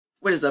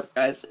What is up,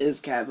 guys? It's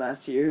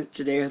cabblaster here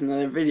today with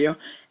another video,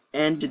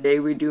 and today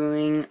we're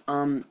doing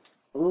a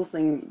little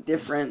thing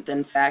different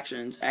than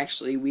factions.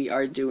 Actually, we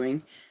are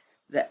doing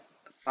the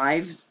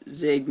 5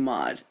 zig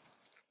mod,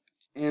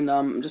 and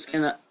I'm just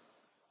gonna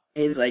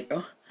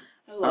Zyko.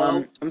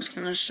 Hello. I'm just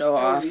gonna show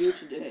How off. are you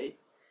today?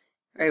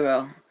 Very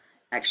well,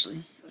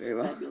 actually, That's very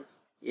well. fabulous.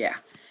 Yeah.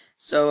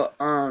 So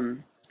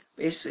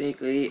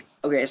basically,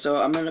 okay. So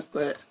I'm gonna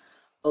put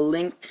a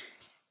link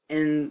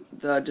in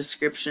the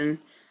description,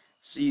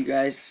 so you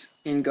guys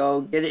can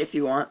go get it if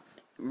you want.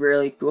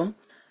 Really cool.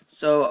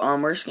 So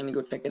we're just gonna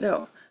go check it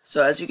out.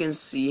 So as you can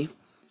see,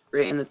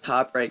 right in the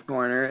top right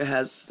corner, it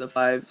has the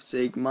 5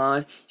 zig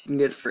mod. You can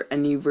get it for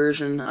any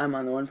version. I'm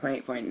on the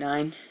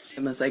 1.8.9,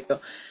 same as Psycho,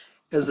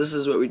 because this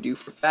is what we do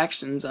for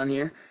factions on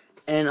here.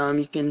 And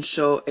you can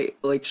show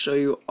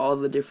you all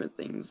the different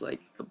things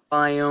like the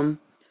biome,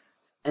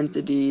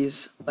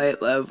 entities,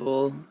 light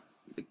level,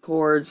 the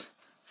chords,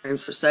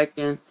 frames per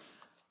second,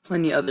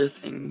 plenty other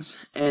things.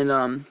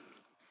 And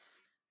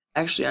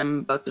actually,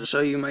 I'm about to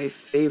show you my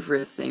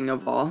favorite thing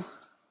of all.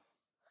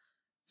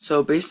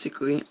 So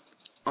basically,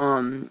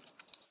 so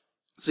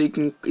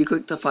you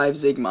click the 5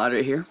 zig mod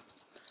right here.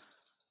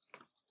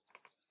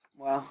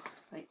 Wow,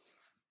 nice.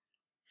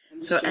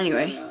 So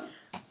anyway,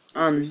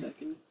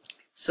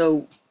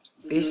 so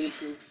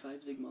basically,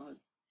 5 zig mod.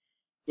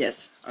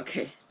 yes,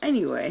 okay.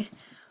 Anyway,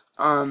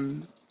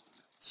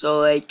 so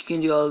like you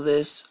can do all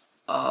this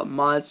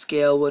mod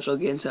scale, which I'll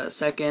get into in a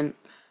second.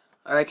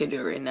 Or I can do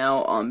it right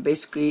now.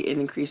 Basically it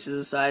increases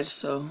the size,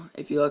 so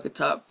if you look at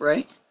top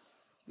right,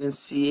 you can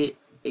see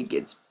it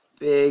gets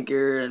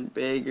bigger and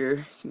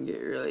bigger. It can get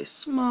really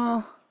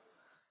small.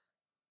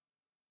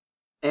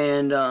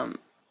 And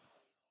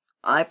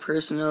I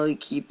personally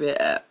keep it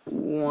at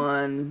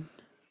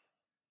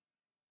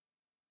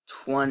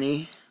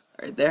 120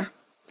 right there.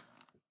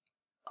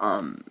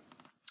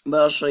 But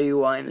I'll show you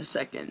why in a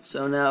second.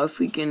 So now if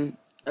we can,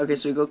 okay,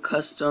 so we go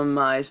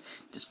customize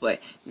display.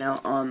 Now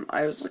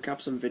I was looking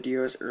up some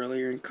videos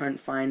earlier and couldn't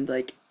find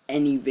like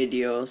any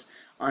videos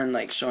on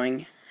like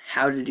showing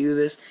how to do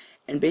this.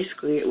 And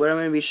basically what I'm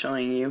going to be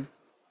showing you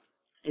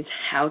is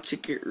how to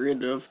get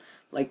rid of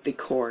like the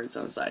chords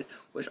on the side,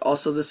 which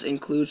also this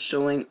includes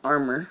showing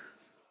armor,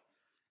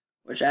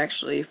 which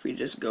actually if we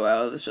just go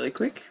out of this really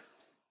quick,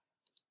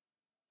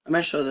 I'm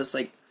going to show this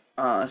like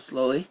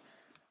slowly.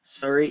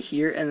 So right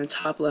here in the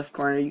top left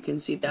corner, you can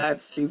see that I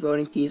have 3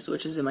 voting keys,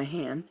 which is in my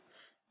hand.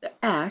 The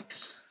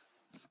axe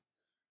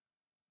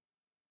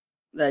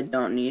that I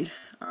don't need.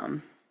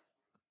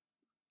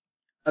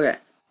 Okay.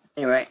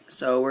 Anyway,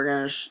 so we're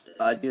gonna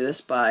do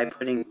this by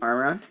putting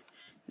armor on.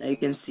 Now you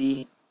can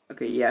see.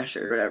 Okay, yeah,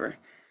 sure, whatever.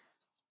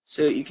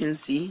 So you can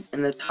see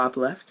in the top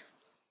left,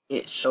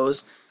 it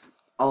shows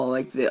all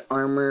like the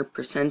armor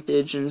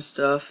percentage and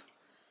stuff.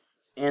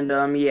 And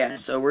yeah,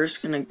 so we're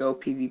just gonna go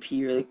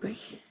PvP really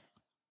quick.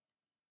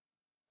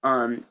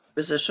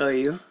 Just to show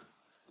you,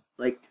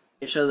 like,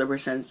 it shows a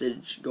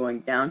percentage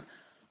going down.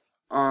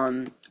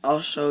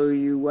 I'll show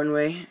you one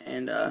way,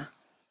 and,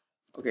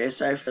 okay,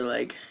 sorry for,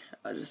 like,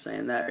 just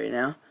saying that right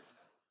now.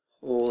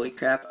 Holy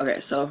crap. Okay,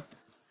 so,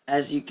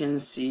 as you can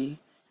see,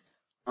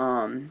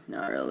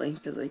 not really,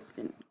 because I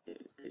didn't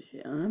get a good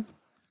hit on him.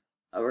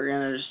 We're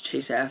gonna just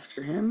chase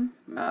after him.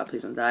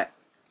 Please don't die.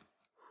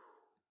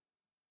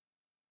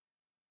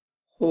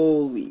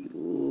 Holy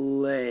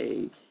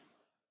leg.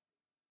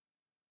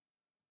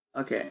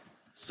 Okay,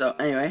 so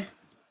anyway,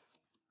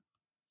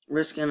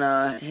 we're just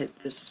gonna hit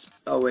this.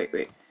 Oh, wait.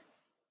 Okay,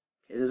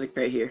 there's a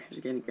crate here.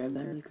 Just gonna grab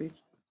that really quick.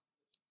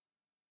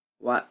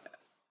 What?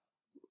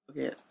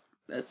 Okay,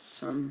 that's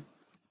some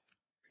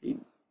pretty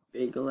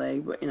big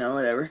leg, but you know,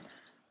 whatever.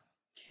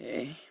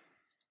 Okay.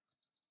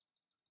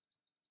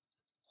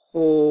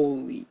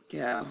 Holy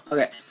cow.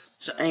 Okay,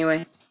 so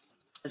anyway,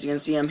 as you can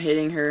see, I'm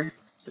hitting her.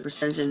 The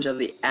percentage of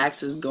the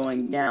axe is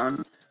going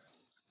down.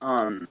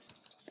 Now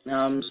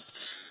I'm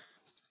just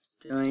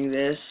doing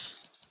this.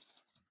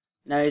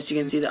 Now as you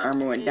can see, the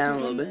armor went down a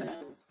little bit.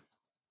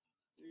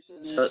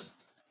 So,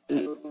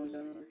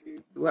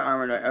 what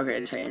armor do I? Okay,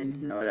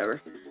 Titan, no,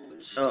 whatever.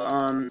 So,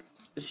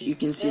 so you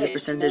can see the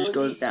percentage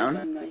goes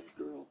down.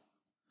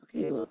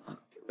 Okay, well,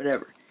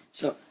 whatever.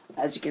 So,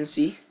 as you can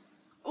see.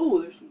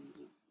 Oh, there's some.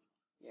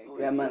 Yeah,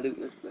 grab my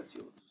loot. That's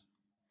yours.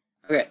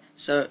 Okay,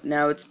 so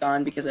now it's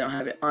gone because I don't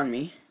have it on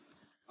me.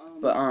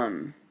 But,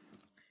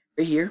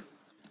 right here.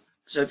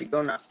 So if you go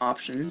into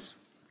options,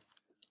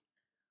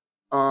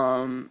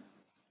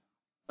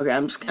 okay,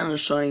 I'm just kind of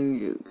showing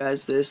you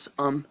guys this,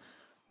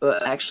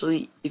 but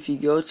actually, if you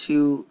go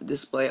to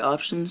display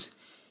options,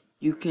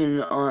 you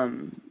can,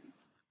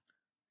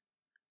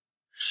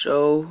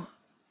 show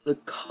the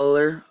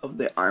color of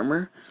the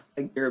armor,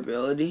 like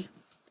durability.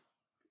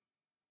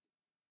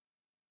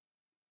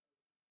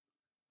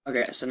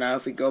 Okay, so now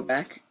if we go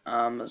back,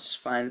 let's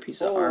find a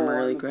piece of armor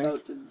really quick. I'm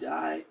about to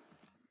die.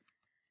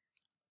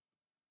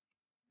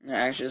 Now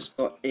actually just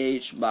go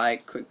H, buy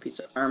quick piece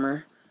of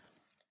armor.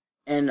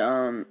 And,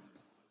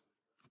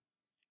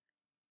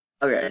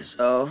 okay,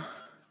 so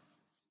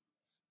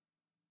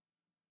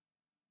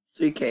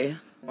 3K,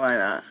 why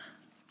not?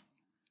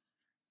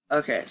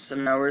 Okay, so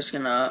now we're just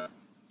gonna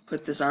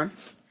put this on,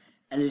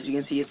 and as you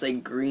can see, it's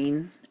like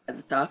green at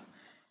the top.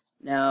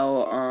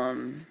 Now,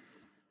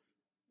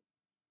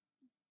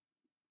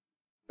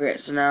 okay,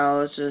 so now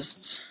let's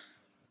just,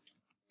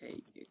 okay,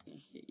 you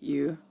can hit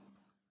you.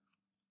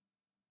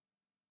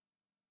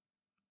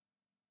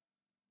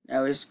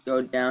 Now we just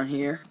go down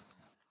here.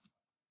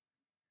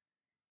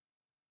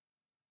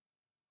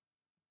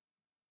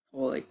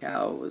 Holy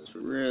cow, it's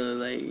really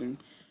lagging.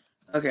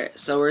 Okay,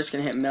 so we're just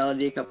gonna hit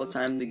melody a couple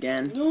times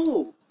again.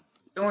 No!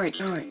 Don't worry,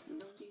 don't worry.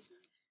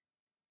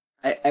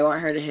 I want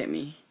her to hit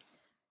me.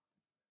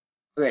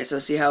 Okay, so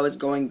see how it's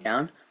going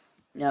down?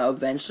 Now,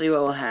 eventually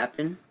what will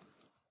happen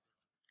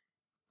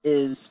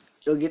is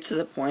you'll get to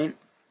the point,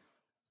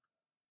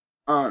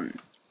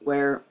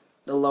 where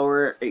the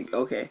lower,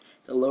 okay,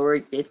 the lower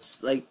it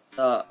gets, like,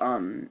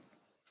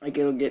 like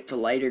it'll get to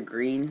lighter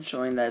green,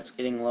 showing that it's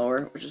getting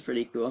lower, which is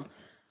pretty cool.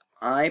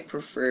 I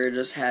prefer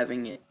just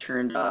having it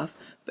turned off.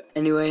 But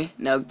anyway,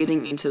 now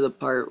getting into the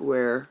part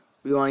where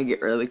we want to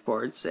get rid of the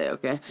chords, say,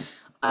 okay?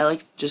 I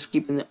like just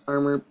keeping the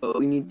armor, but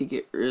we need to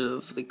get rid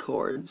of the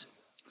chords.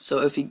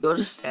 So if you go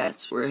to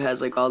stats, where it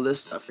has like all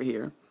this stuff right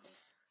here,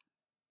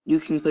 you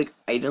can click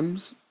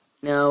items.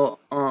 Now,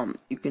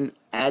 you can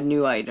add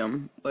new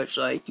item, which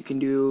like you can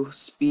do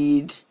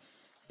speed,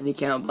 and you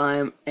can't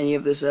buy any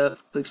of this up,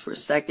 clicks per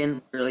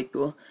second, really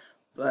cool.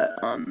 But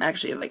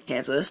actually, if I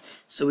cancel this,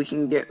 so we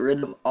can get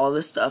rid of all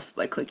this stuff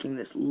by clicking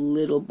this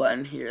little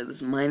button here,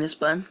 this minus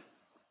button.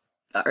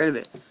 Got rid of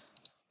it.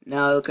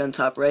 Now I look on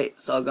top right,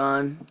 it's all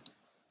gone,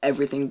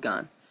 everything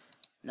gone.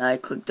 Now I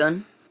click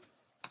done,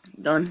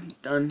 done,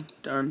 done,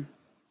 done,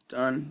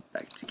 done,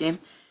 back to game.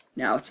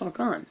 Now it's all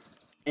gone.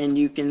 And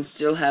you can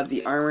still have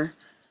the armor,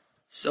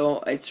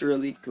 so it's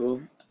really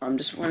cool.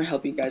 Just want to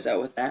help you guys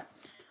out with that.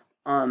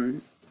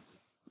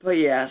 But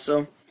yeah,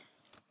 so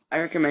I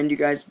recommend you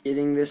guys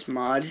getting this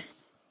mod.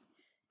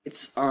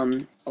 It's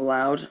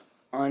allowed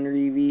on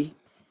Revi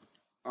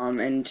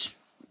and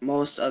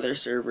most other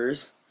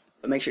servers,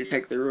 but make sure to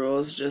check the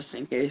rules just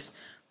in case.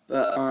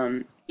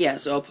 But yeah,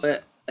 so I'll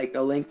put like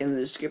a link in the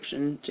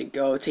description to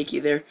go take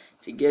you there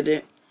to get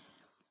it.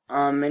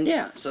 And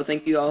yeah, so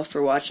thank you all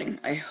for watching.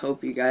 I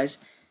hope you guys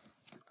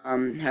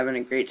having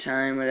a great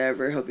time,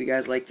 whatever. Hope you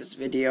guys like this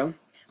video.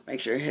 Make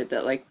sure to hit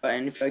that like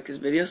button if you like this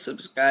video,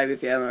 subscribe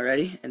if you haven't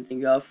already, and thank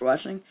you all for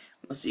watching.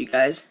 We'll see you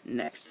guys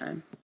next time.